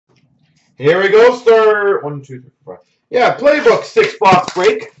Here we go, star. 1, 2, 3, 4, 5. Yeah, Playbook 6-box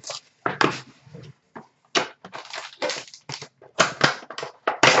break.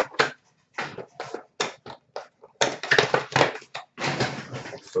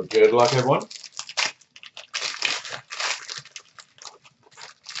 So good luck, everyone.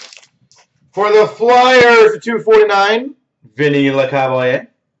 For the Flyers, $2.49, Vinny LeCavalier.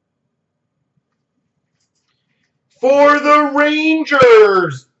 For the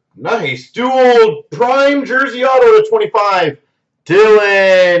Rangers, nice dual prime jersey auto /25,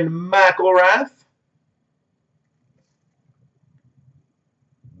 Dylan McIlrath.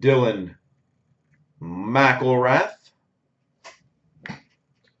 Dylan McIlrath.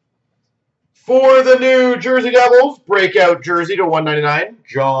 For the New Jersey Devils, breakout jersey /199,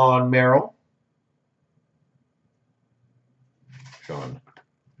 John Merrill. John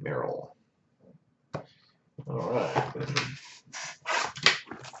Merrill. All right.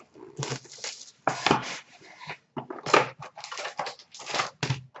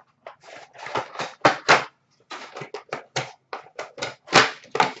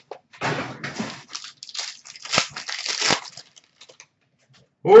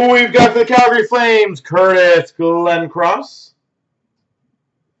 Who we've got for the Calgary Flames, Curtis Glencross.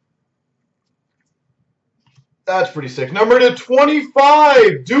 That's pretty sick. Number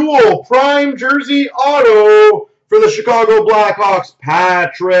 /25, dual prime jersey auto for the Chicago Blackhawks,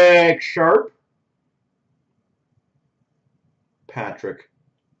 Patrick Sharp. Patrick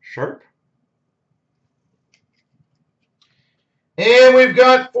Sharp. And we've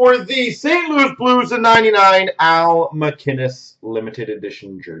got for the St. Louis Blues /99, Al MacInnis limited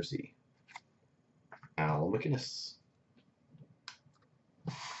edition jersey. Al MacInnis.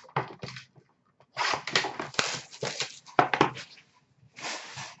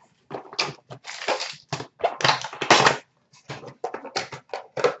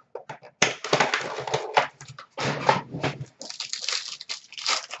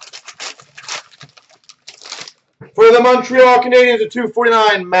 For the Montreal Canadiens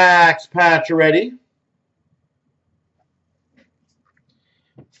 /249, Max Pacioretty.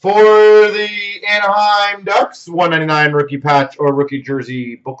 For the Anaheim Ducks, $199 rookie patch or rookie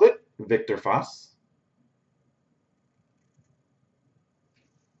jersey booklet, Victor Foss.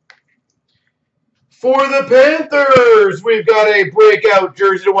 For the Panthers, we've got a breakout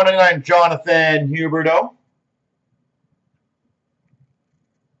jersey /199, Jonathan Huberdeau.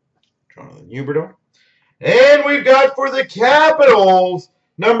 Jonathan Huberdeau. And we've got for the Capitals,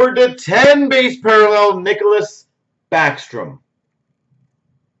 number /10 base parallel, Nicholas Backstrom.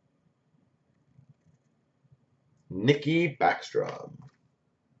 Nicky Backstrom.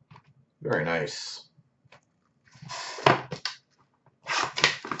 Very nice.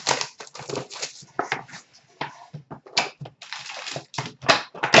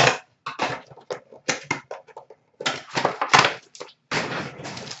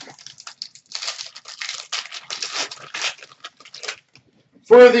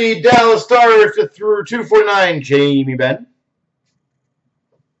 For the Dallas Stars /249, Jamie Benn.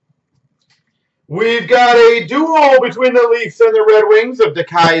 We've got a duel between the Leafs and the Red Wings of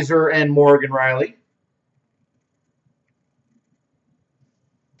DeKaiser and Morgan Riley.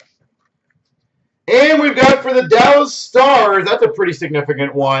 And we've got for the Dallas Stars, that's a pretty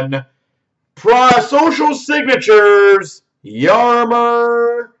significant one, Social Signatures,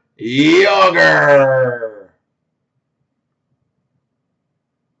 Jaromir Jagr.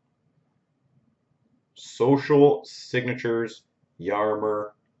 Social Signatures,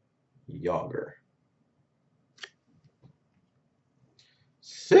 Jaromir Jagr.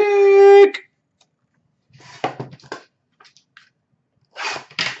 Sick!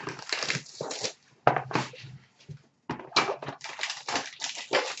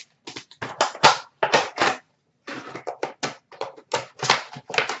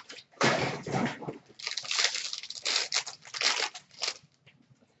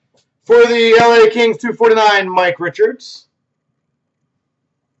 For the LA Kings /249, Mike Richards.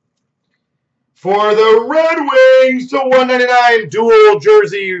 For the Red Wings /199, dual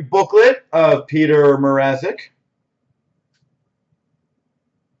jersey booklet of Peter Mrazek.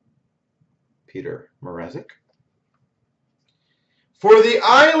 Peter Mrazek. For the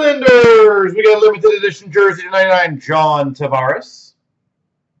Islanders, we got a limited edition jersey /99, John Tavares.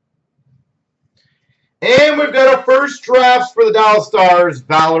 And we've got a first drafts for the Dallas Stars,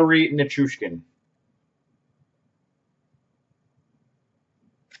 Valerie Nichushkin.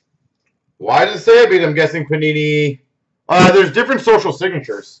 Why did it say it? I'm guessing Panini. There's different social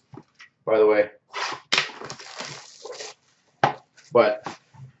signatures, by the way. But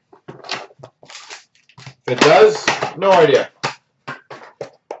if it does, no idea.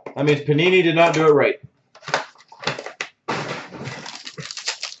 That means Panini did not do it right.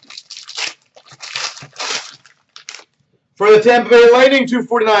 For the Tampa Bay Lightning,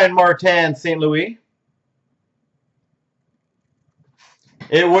 249, Martin St. Louis.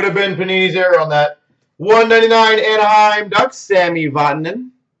 It would have been Panini's error on that. 199, Anaheim Ducks, Sami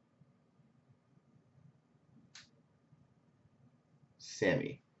Vatanen.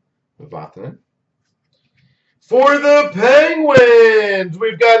 Sami Vatanen. For the Penguins,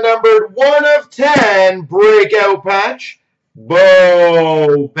 we've got numbered 1/10, breakout patch,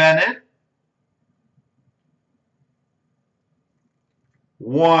 Bo Bennett.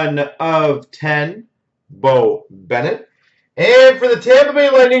 1/10, Bo Bennett. And for the Tampa Bay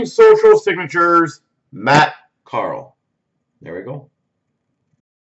Lightning social signatures, Matt Carl. There we go.